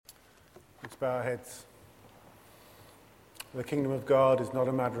bow our heads. The kingdom of God is not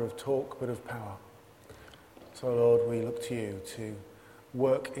a matter of talk, but of power. So, Lord, we look to you to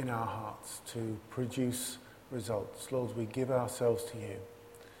work in our hearts, to produce results. Lord, we give ourselves to you,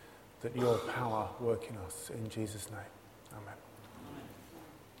 that your power work in us. In Jesus' name, amen.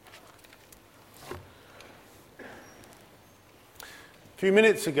 A few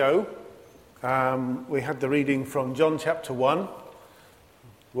minutes ago, we had the reading from John chapter 1,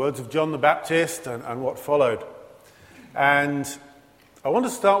 words of John the Baptist and what followed. And I want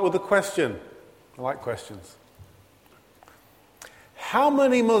to start with a question. I like questions. How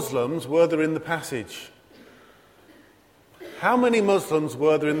many Muslims were there in the passage? How many Muslims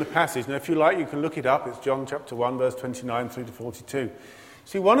were there in the passage? Now, if you like, you can look it up. It's John chapter 1, verse 29 through to 42.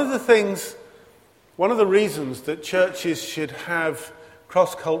 See, one of the reasons that churches should have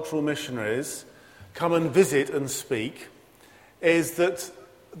cross-cultural missionaries come and visit and speak is that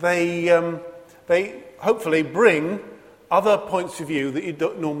they hopefully bring other points of view that you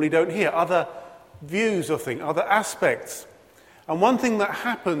normally don't hear, other views of things, other aspects. And one thing that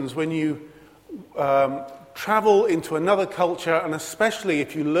happens when you travel into another culture, and especially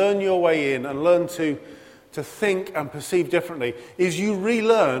if you learn your way in and learn to think and perceive differently, is you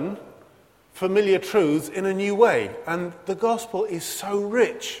relearn familiar truths in a new way. And the gospel is so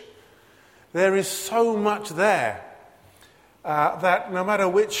rich. There is so much there that no matter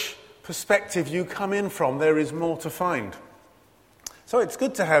which perspective you come in from, there is more to find. So it's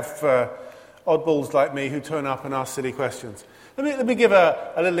good to have oddballs like me who turn up and ask silly questions. Let me give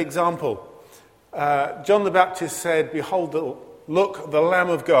a little example. John the Baptist said, "Behold, look, the Lamb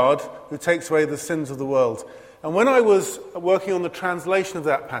of God who takes away the sins of the world." And when I was working on the translation of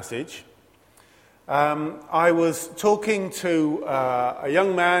that passage, I was talking to a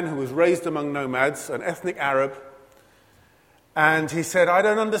young man who was raised among nomads, an ethnic Arab, and he said, "I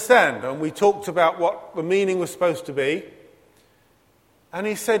don't understand." And we talked about what the meaning was supposed to be. And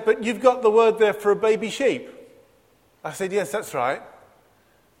he said, "But you've got the word there for a baby sheep." I said, "Yes, that's right."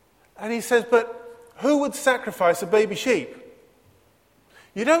 And he says, "But who would sacrifice a baby sheep?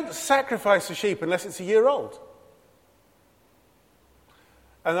 You don't sacrifice a sheep unless it's a year old."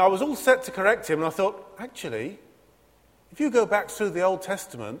 And I was all set to correct him, and I thought, actually, if you go back through the Old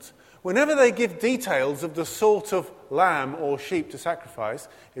Testament, whenever they give details of the sort of lamb or sheep to sacrifice,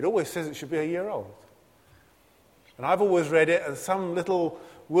 it always says it should be a year old. And I've always read it as some little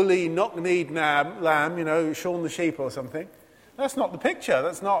woolly, knock-kneed lamb, Shaun the sheep or something. That's not the picture.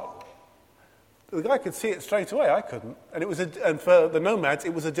 That's not... The guy could see it straight away. I couldn't. And for the nomads,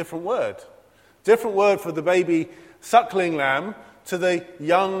 it was a different word. Different word for the baby suckling lamb to the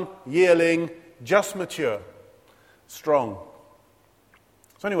young yearling, just mature, strong.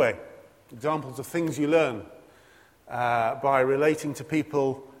 So anyway, examples of things you learn by relating to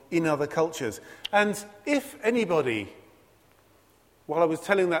people in other cultures. And if anybody, while I was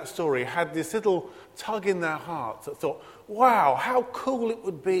telling that story, had this little tug in their heart that thought, wow, how cool it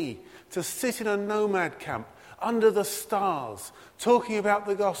would be to sit in a nomad camp under the stars talking about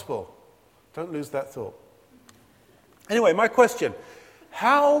the gospel, don't lose that thought. Anyway, my question,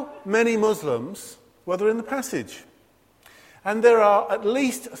 how many Muslims were there in the passage? And there are at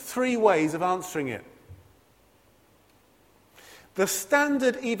least 3 ways of answering it. The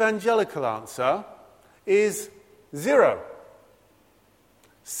standard evangelical answer is 0.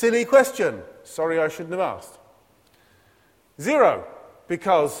 Silly question. Sorry, I shouldn't have asked. 0,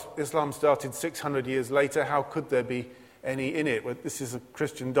 because Islam started 600 years later. How could there be any in it? Well, this is a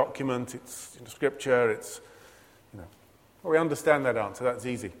Christian document. It's scripture. We understand that answer. That's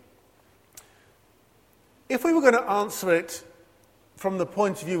easy. If we were going to answer it from the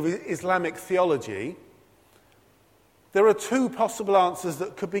point of view of Islamic theology, there are 2 possible answers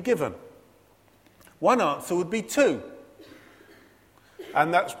that could be given. One answer would be 2.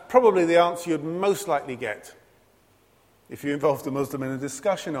 And that's probably the answer you'd most likely get if you involved a Muslim in a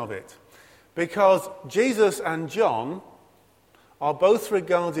discussion of it. Because Jesus and John are both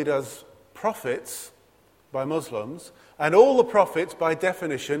regarded as prophets by Muslims, and all the prophets, by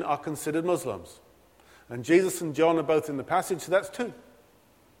definition, are considered Muslims. And Jesus and John are both in the passage, so that's 2.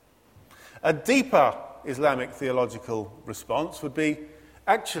 A deeper Islamic theological response would be,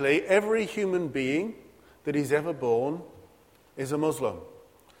 actually, every human being that is ever born is a Muslim.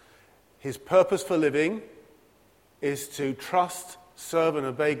 His purpose for living is to trust, serve and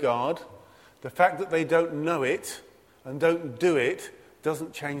obey God. The fact that they don't know it and don't do it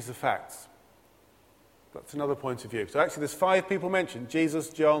doesn't change the facts. That's another point of view. So actually there's 5 people mentioned: Jesus,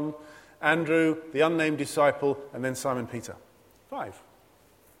 John, Andrew, the unnamed disciple, and then Simon Peter. 5.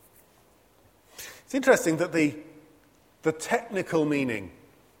 It's interesting that the technical meaning,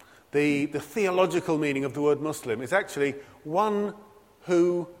 the theological meaning of the word Muslim is actually one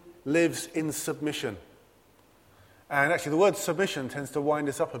who lives in submission. And actually the word submission tends to wind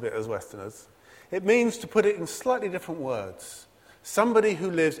us up a bit as Westerners. It means, to put it in slightly different words, somebody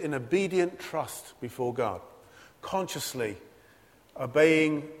who lives in obedient trust before God, consciously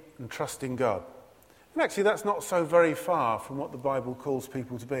obeying and trusting God. And actually that's not so very far from what the Bible calls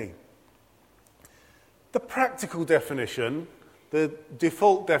people to be. The practical definition, the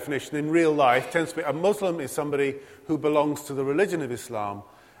default definition in real life, tends to be a Muslim is somebody who belongs to the religion of Islam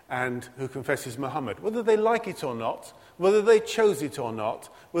and who confesses Muhammad. Whether they like it or not, whether they chose it or not,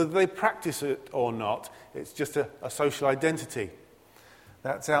 whether they practice it or not, it's just a social identity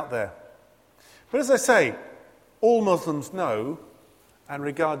that's out there. But as I say, all Muslims know and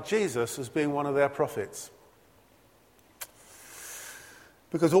regard Jesus as being one of their prophets.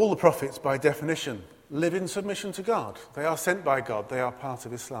 Because all the prophets, by definition, live in submission to God. They are sent by God. They are part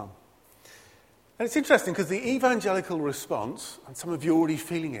of Islam. And it's interesting because the evangelical response, and some of you are already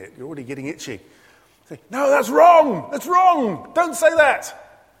feeling it, you're already getting itchy. Say, no, that's wrong! That's wrong! Don't say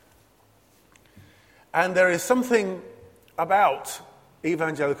that! And there is something about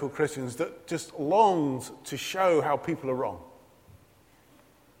evangelical Christians that just longs to show how people are wrong.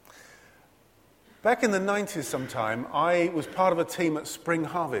 Back in the 90s sometime, I was part of a team at Spring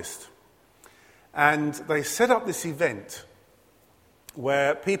Harvest. And they set up this event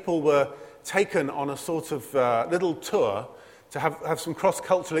where people were taken on a sort of little tour to have some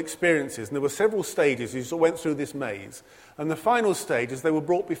cross-cultural experiences. And there were several stages. You sort of went through this maze. And the final stage is they were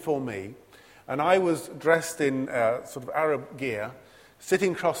brought before me. And I was dressed in sort of Arab gear,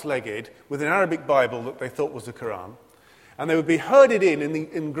 sitting cross-legged, with an Arabic Bible that they thought was the Quran. And they would be herded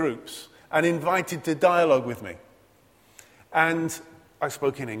in groups and invited to dialogue with me. And I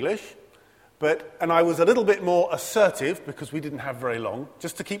spoke in English. And I was a little bit more assertive, because we didn't have very long,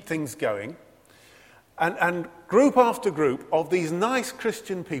 just to keep things going. And group after group of these nice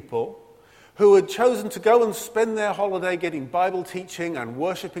Christian people who had chosen to go and spend their holiday getting Bible teaching and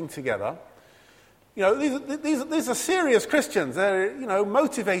worshipping together. You know, these are serious Christians. They're,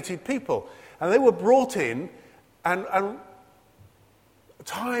 motivated people. And they were brought in, and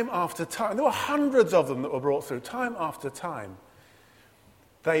time after time, there were hundreds of them that were brought through, time after time.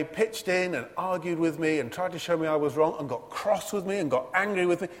 They pitched in and argued with me and tried to show me I was wrong and got cross with me and got angry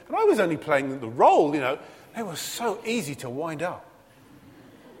with me. And I was only playing the role, They were so easy to wind up.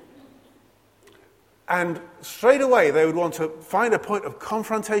 And straight away they would want to find a point of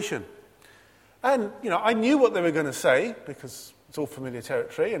confrontation. And, I knew what they were going to say, because it's all familiar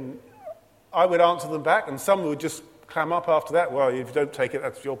territory, and I would answer them back, and some would just clam up after that. Well, if you don't take it,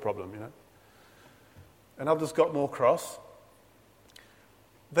 that's your problem, And others got more cross.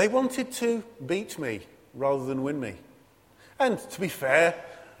 They wanted to beat me rather than win me. And to be fair,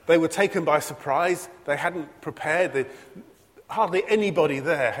 they were taken by surprise. They hadn't prepared. Hardly anybody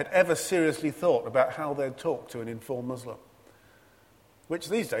there had ever seriously thought about how they'd talk to an informed Muslim. Which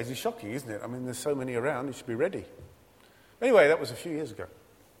these days is shocking, isn't it? I mean, there's so many around, you should be ready. Anyway, that was a few years ago.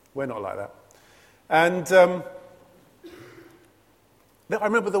 We're not like that. And I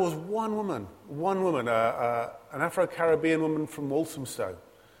remember there was one woman, an Afro-Caribbean woman from Walthamstow,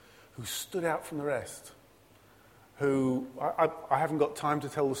 who stood out from the rest, who, I haven't got time to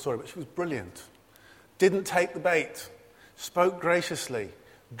tell the story, but she was brilliant. Didn't take the bait, spoke graciously,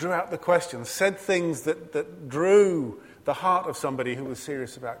 drew out the questions, said things that drew the heart of somebody who was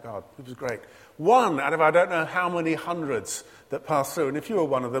serious about God. It was great. One out of I don't know how many hundreds that passed through, and if you were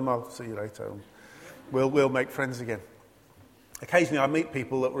one of them, I'll see you later. We'll make friends again. Occasionally I meet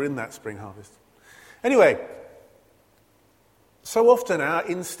people that were in that Spring Harvest. Anyway, so often our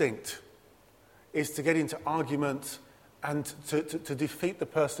instinct is to get into argument and to defeat the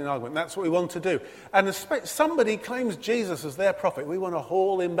person in argument. That's what we want to do. And somebody claims Jesus as their prophet. We want to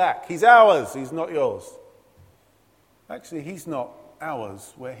haul him back. He's ours. He's not yours. Actually, he's not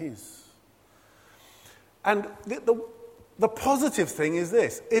ours. We're his. And the positive thing is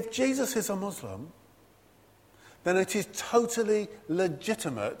this. If Jesus is a Muslim, then it is totally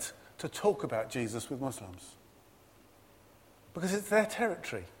legitimate to talk about Jesus with Muslims. Because it's their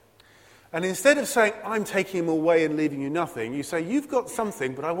territory. And instead of saying, I'm taking him away and leaving you nothing, you say, you've got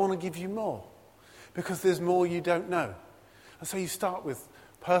something, but I want to give you more. Because there's more you don't know. And so you start with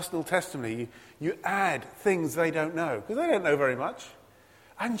personal testimony. You add things they don't know, because they don't know very much.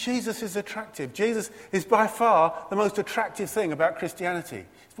 And Jesus is attractive. Jesus is by far the most attractive thing about Christianity.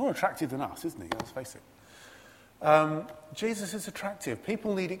 He's more attractive than us, isn't he? Let's face it. Jesus is attractive.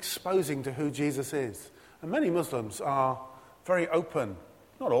 People need exposing to who Jesus is. And many Muslims are very open.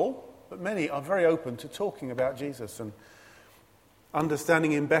 Not all, but many are very open to talking about Jesus. And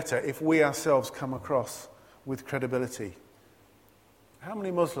understanding him better if we ourselves come across with credibility. How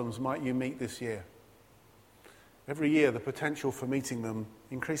many Muslims might you meet this year? Every year the potential for meeting them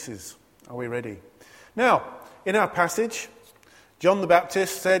increases. Are we ready? Now, in our passage, John the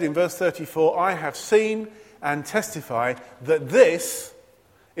Baptist said in verse 34, I have seen and testify that this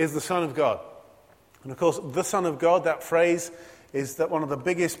is the Son of God. And of course, the Son of God, that phrase, is that one of the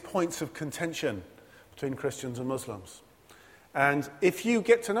biggest points of contention between Christians and Muslims. And if you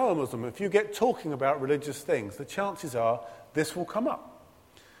get to know a Muslim, if you get talking about religious things, the chances are this will come up.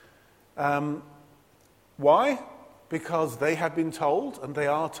 Why? Because they have been told, and they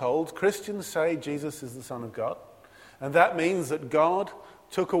are told, Christians say Jesus is the Son of God. And that means that God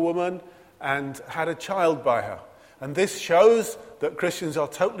took a woman and had a child by her. And this shows that Christians are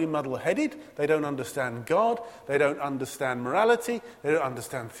totally muddle-headed. They don't understand God. They don't understand morality. They don't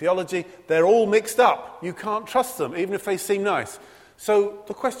understand theology. They're all mixed up. You can't trust them, even if they seem nice. So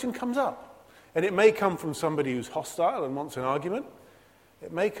the question comes up. And it may come from somebody who's hostile and wants an argument.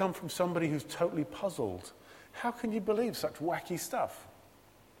 It may come from somebody who's totally puzzled. How can you believe such wacky stuff?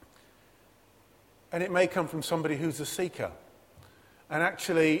 And it may come from somebody who's a seeker and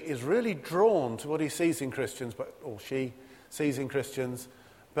actually is really drawn to what he sees in Christians, or she sees in Christians,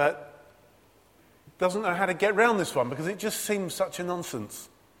 but doesn't know how to get around this one because it just seems such a nonsense.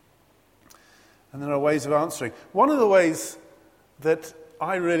 And there are ways of answering. One of the ways that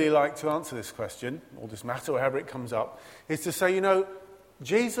I really like to answer this question, or this matter, or however it comes up, is to say,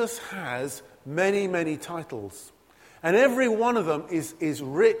 Jesus has many, many titles. And every one of them is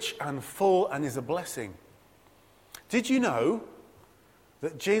rich and full and is a blessing. Did you know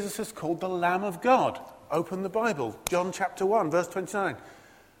that Jesus is called the Lamb of God? Open the Bible, John chapter 1, verse 29.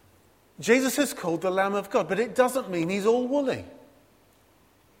 Jesus is called the Lamb of God, but it doesn't mean he's all woolly.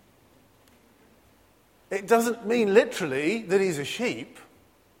 It doesn't mean literally that he's a sheep.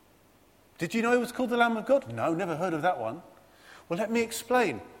 Did you know he was called the Lamb of God? No, never heard of that one. Well, let me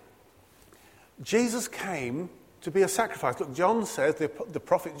explain. Jesus came to be a sacrifice. Look, John says, the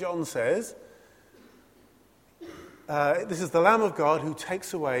prophet John says, this is the Lamb of God who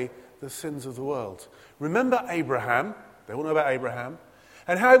takes away the sins of the world. Remember Abraham, they all know about Abraham,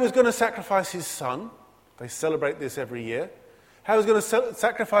 and how he was going to sacrifice his son. They celebrate this every year. How he was going to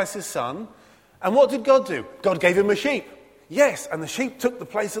sacrifice his son. And what did God do? God gave him a sheep. Yes, and the sheep took the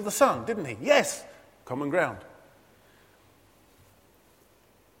place of the son, didn't he? Yes, common ground.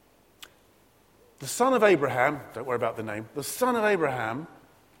 The son of Abraham, don't worry about the name, the son of Abraham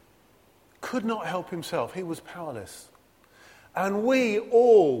could not help himself. He was powerless. And we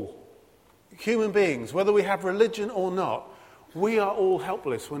all, human beings, whether we have religion or not, we are all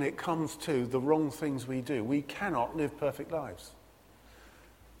helpless when it comes to the wrong things we do. We cannot live perfect lives.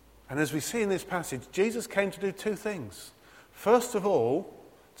 And as we see in this passage, Jesus came to do two things. First of all,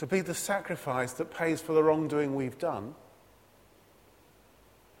 to be the sacrifice that pays for the wrongdoing we've done.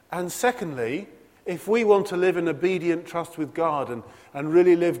 And secondly, if we want to live in obedient trust with God and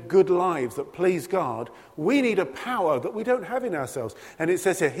really live good lives that please God, we need a power that we don't have in ourselves. And it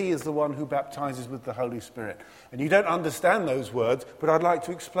says here, he is the one who baptizes with the Holy Spirit. And you don't understand those words, but I'd like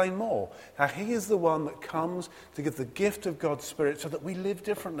to explain more. Now, he is the one that comes to give the gift of God's Spirit so that we live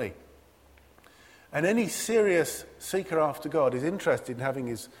differently. And any serious seeker after God is interested in having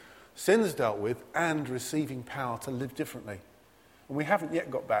his sins dealt with and receiving power to live differently. And we haven't yet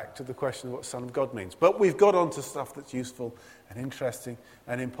got back to the question of what Son of God means. But we've got on to stuff that's useful and interesting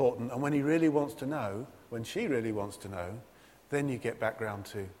and important. And when he really wants to know, when she really wants to know, then you get back round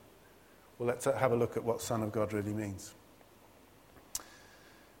to, well, let's have a look at what Son of God really means.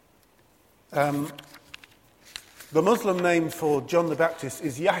 The Muslim name for John the Baptist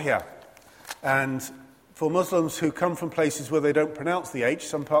is Yahya. And for Muslims who come from places where they don't pronounce the H,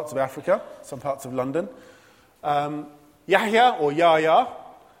 some parts of Africa, some parts of London, Yahya or Yahya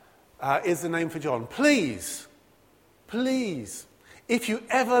is the name for John. Please, if you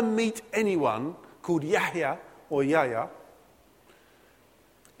ever meet anyone called Yahya or Yahya,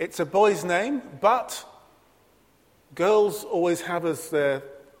 it's a boy's name, but girls always have as their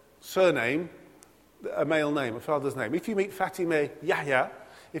surname a male name, a father's name. If you meet Fatima Yahya,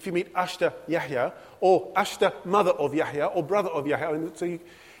 if you meet Ashta Yahya, or Ashta, mother of Yahya, or brother of Yahya,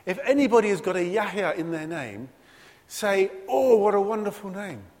 if anybody has got a Yahya in their name, say, oh, what a wonderful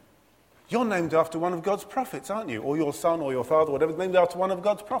name. You're named after one of God's prophets, aren't you? Or your son or your father, whatever, named after one of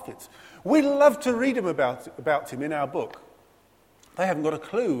God's prophets. We love to read about him in our book. They haven't got a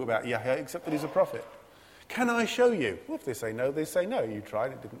clue about Yahya except that he's a prophet. Can I show you? Well, if they say no, they say no. You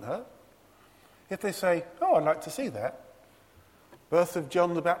tried, it didn't hurt. If they say, oh, I'd like to see that. Birth of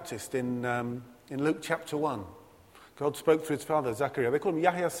John the Baptist in Luke chapter 1. God spoke through his father, Zechariah. They call him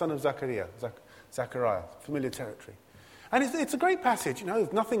Yahya, son of Zechariah. Zechariah, familiar territory. And it's a great passage,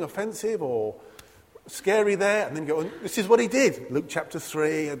 there's nothing offensive or scary there. And then you go, this is what he did. Luke chapter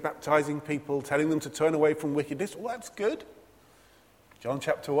 3, baptizing people, telling them to turn away from wickedness. Well, that's good. John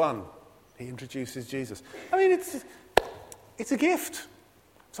chapter 1, he introduces Jesus. I mean, it's a gift.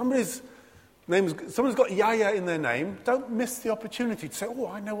 Someone's got Yahya in their name. Don't miss the opportunity to say,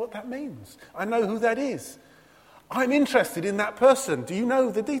 I know what that means. I know who that is. I'm interested in that person. Do you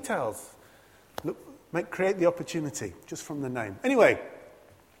know the details? Look, create the opportunity just from the name. Anyway,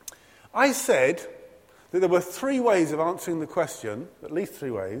 I said that there were 3 ways of answering the question, at least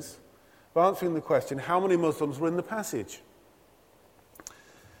 3 ways, of answering the question, how many Muslims were in the passage?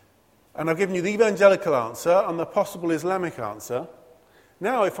 And I've given you the evangelical answer and the possible Islamic answer.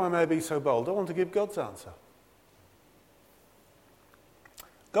 Now, if I may be so bold, I want to give God's answer.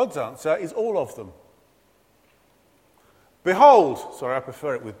 God's answer is all of them. Behold, sorry, I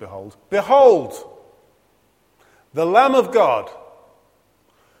prefer it with behold. Behold, the Lamb of God,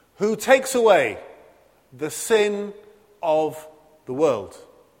 who takes away the sin of the world.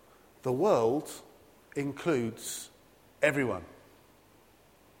 The world includes everyone.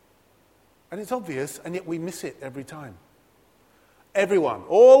 And it's obvious, and yet we miss it every time. Everyone,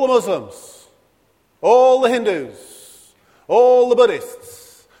 all the Muslims, all the Hindus, all the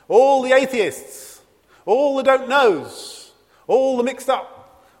Buddhists, all the atheists, all the don't-knows, all the mixed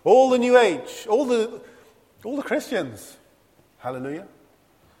up, all the New Age, all the Christians. Hallelujah.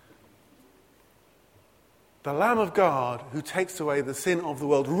 The Lamb of God who takes away the sin of the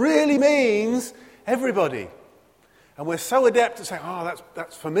world really means everybody. And we're so adept at saying,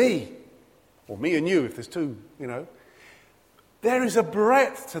 that's for me. Or me and you, if there's 2, There is a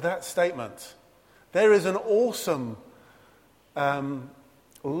breadth to that statement. There is an awesome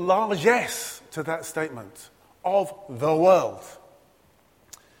largesse to that statement of the world.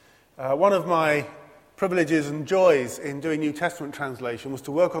 One of my privileges and joys in doing New Testament translation was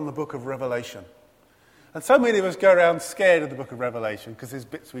to work on the book of Revelation. And so many of us go around scared of the book of Revelation because there's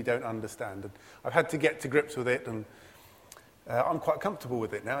bits we don't understand. And I've had to get to grips with it, and I'm quite comfortable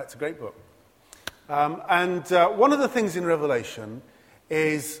with it now. It's a great book. One of the things in Revelation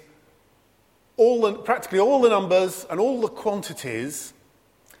is practically all the numbers and all the quantities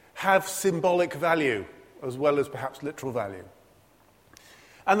have symbolic value as well as perhaps literal value.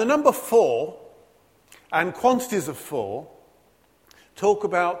 And the number 4 and quantities of 4 talk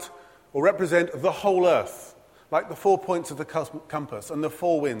about or represent the whole earth, like the 4 points of the compass and the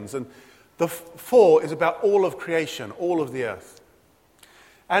 4 winds. And the 4 is about all of creation, all of the earth.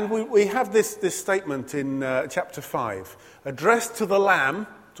 And we have this statement in chapter 5, addressed to the Lamb,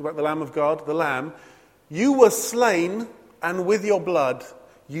 it's about the Lamb of God, the Lamb, you were slain, and with your blood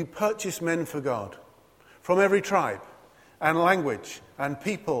you purchased men for God, from every tribe and language and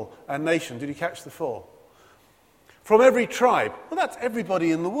people and nation. Did you catch the 4? From every tribe. Well, that's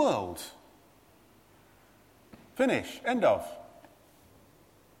everybody in the world. Finish. End of.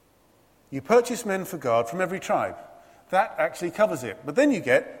 You purchase men for God from every tribe. That actually covers it. But then you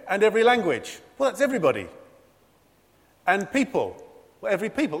get, and every language. Well, that's everybody. And people. Well, every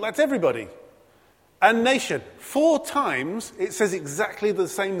people. That's everybody. And nation. 4 times it says exactly the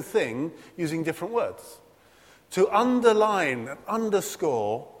same thing using different words. To underline and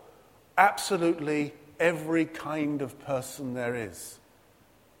underscore absolutely every kind of person there is.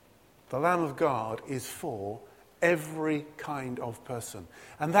 The Lamb of God is for every kind of person.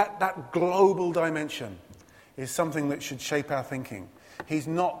 And that global dimension is something that should shape our thinking. He's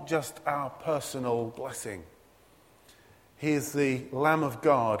not just our personal blessing. He is the Lamb of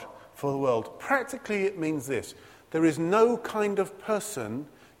God for the world. Practically it means this. There is no kind of person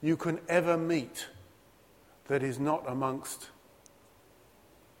you can ever meet that is not amongst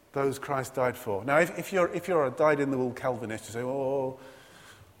those Christ died for. Now, if you're a dyed-in-the-wool Calvinist, you say, oh,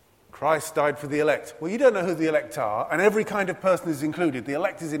 Christ died for the elect. Well, you don't know who the elect are, and every kind of person is included. The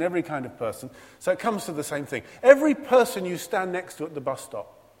elect is in every kind of person, so it comes to the same thing. Every person you stand next to at the bus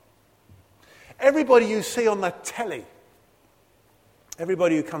stop, everybody you see on the telly,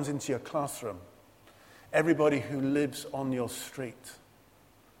 everybody who comes into your classroom, everybody who lives on your street.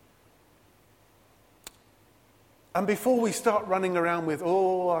 And before we start running around with,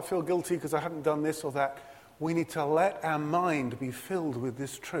 I feel guilty because I haven't done this or that, we need to let our mind be filled with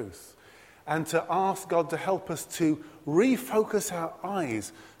this truth and to ask God to help us to refocus our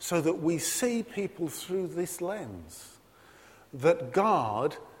eyes so that we see people through this lens. That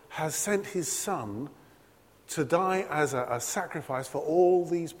God has sent his Son to die as a sacrifice for all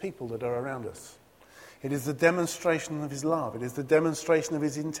these people that are around us. It is the demonstration of his love. It is the demonstration of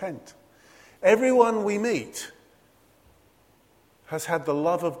his intent. Everyone we meet has had the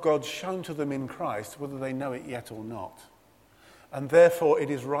love of God shown to them in Christ, whether they know it yet or not. And therefore it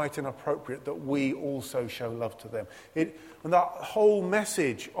is right and appropriate that we also show love to them. And that whole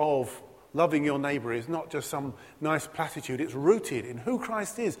message of loving your neighbour is not just some nice platitude. It's rooted in who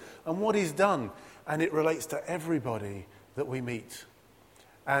Christ is and what he's done. And it relates to everybody that we meet.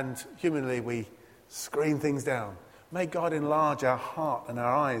 And humanly we screen things down. May God enlarge our heart and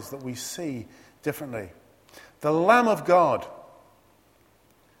our eyes that we see differently. The Lamb of God.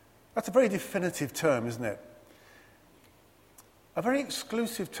 That's a very definitive term, isn't it? A very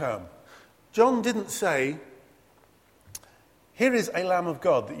exclusive term. John didn't say, here is a Lamb of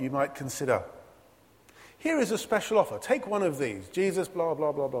God that you might consider. Here is a special offer. Take one of these. Jesus, blah,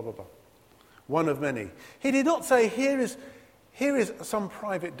 blah, blah, blah, blah, blah. One of many. He did not say, here is some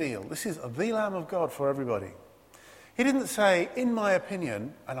private deal. This is the Lamb of God for everybody. He didn't say, in my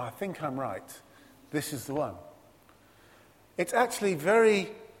opinion, and I think I'm right, this is the one. It's actually very,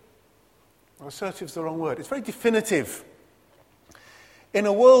 assertive is the wrong word, it's very definitive. In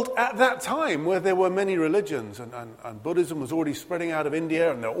a world at that time where there were many religions and Buddhism was already spreading out of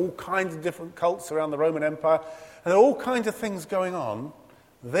India and there were all kinds of different cults around the Roman Empire and there were all kinds of things going on,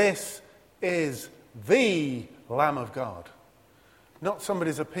 this is the Lamb of God. Not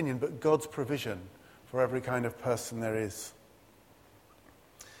somebody's opinion, but God's provision for every kind of person there is.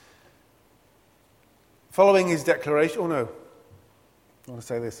 Following his declaration, I want to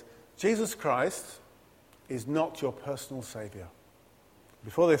say this. Jesus Christ is not your personal saviour.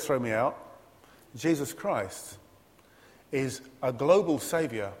 Before they throw me out, Jesus Christ is a global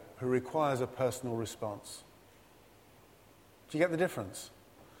saviour who requires a personal response. Do you get the difference?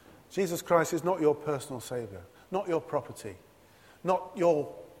 Jesus Christ is not your personal saviour, not your property, not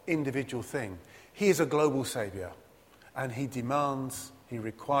your individual thing. He is a global saviour, and he demands, he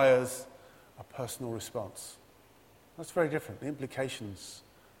requires a personal response. That's very different. The implications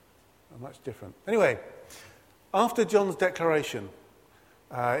are much different. Anyway, after John's declaration,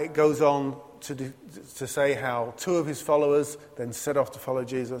 it goes on to say how two of his followers then set off to follow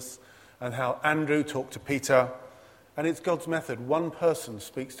Jesus, and how Andrew talked to Peter. And it's God's method. One person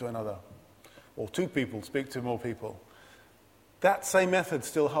speaks to another, or two people speak to more people. That same method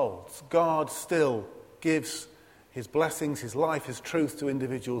still holds. God still gives his blessings, his life, his truth to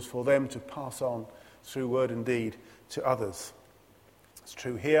individuals for them to pass on through word and deed to others. It's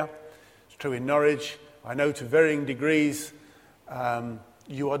true here. It's true in Norwich. I know to varying degrees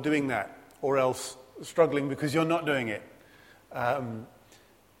you are doing that, or else struggling because you're not doing it.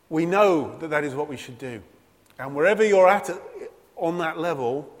 We know that that is what we should do. And wherever you're at on that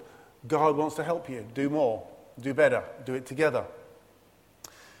level, God wants to help you do more, do better, do it together.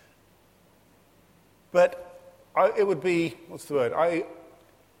 But it would be, it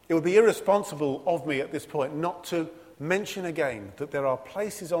would be irresponsible of me at this point not to mention again that there are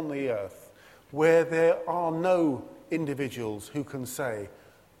places on the earth where there are no individuals who can say,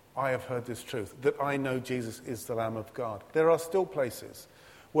 I have heard this truth, that I know Jesus is the Lamb of God. There are still places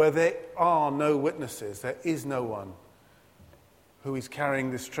where there are no witnesses, there is no one who is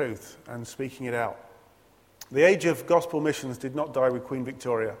carrying this truth and speaking it out. The age of gospel missions did not die with Queen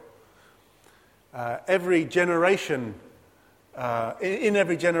Victoria. Every generation, in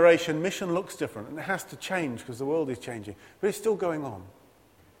every generation, mission looks different, and it has to change because the world is changing. But it's still going on.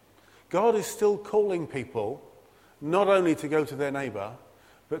 God is still calling people not only to go to their neighbour,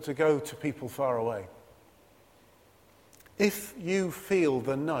 but to go to people far away. If you feel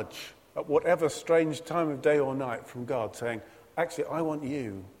the nudge at whatever strange time of day or night from God saying, actually, I want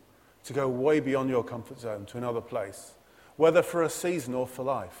you to go way beyond your comfort zone to another place, whether for a season or for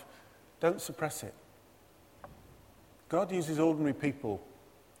life, don't suppress it. God uses ordinary people,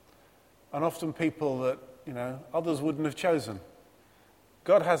 and often people that, others wouldn't have chosen.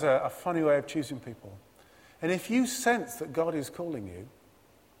 God has a funny way of choosing people. And if you sense that God is calling you,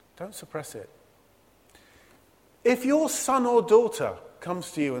 don't suppress it. If your son or daughter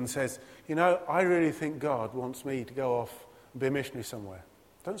comes to you and says, I really think God wants me to go off and be a missionary somewhere,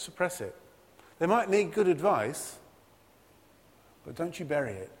 don't suppress it. They might need good advice, but don't you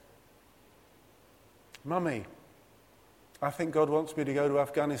bury it. Mummy, I think God wants me to go to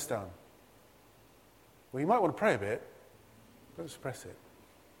Afghanistan. Well, you might want to pray a bit. Don't suppress it.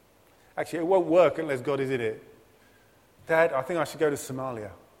 Actually, it won't work unless God is in it. Dad, I think I should go to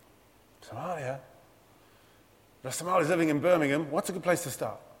Somalia. Somalia? There's Somalis living in Birmingham. What's a good place to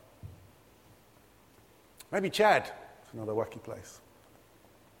start? Maybe Chad. It's another wacky place.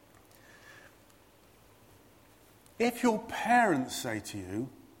 If your parents say to you,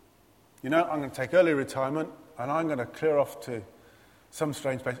 I'm going to take early retirement and I'm going to clear off to some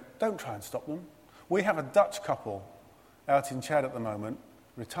strange place, don't try and stop them. We have a Dutch couple out in Chad at the moment,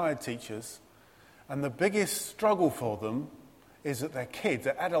 retired teachers, and the biggest struggle for them is that their kids,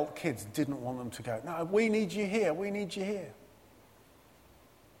 their adult kids, didn't want them to go. No, we need you here, we need you here.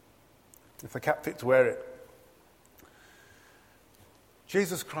 If the cap fit to wear it.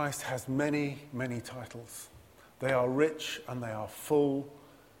 Jesus Christ has many, many titles. They are rich and they are full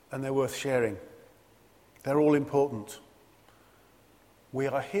and they're worth sharing. They're all important. We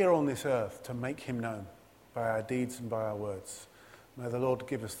are here on this earth to make him known by our deeds and by our words. May the Lord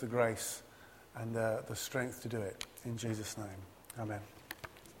give us the grace and the strength to do it. In Jesus' name, amen.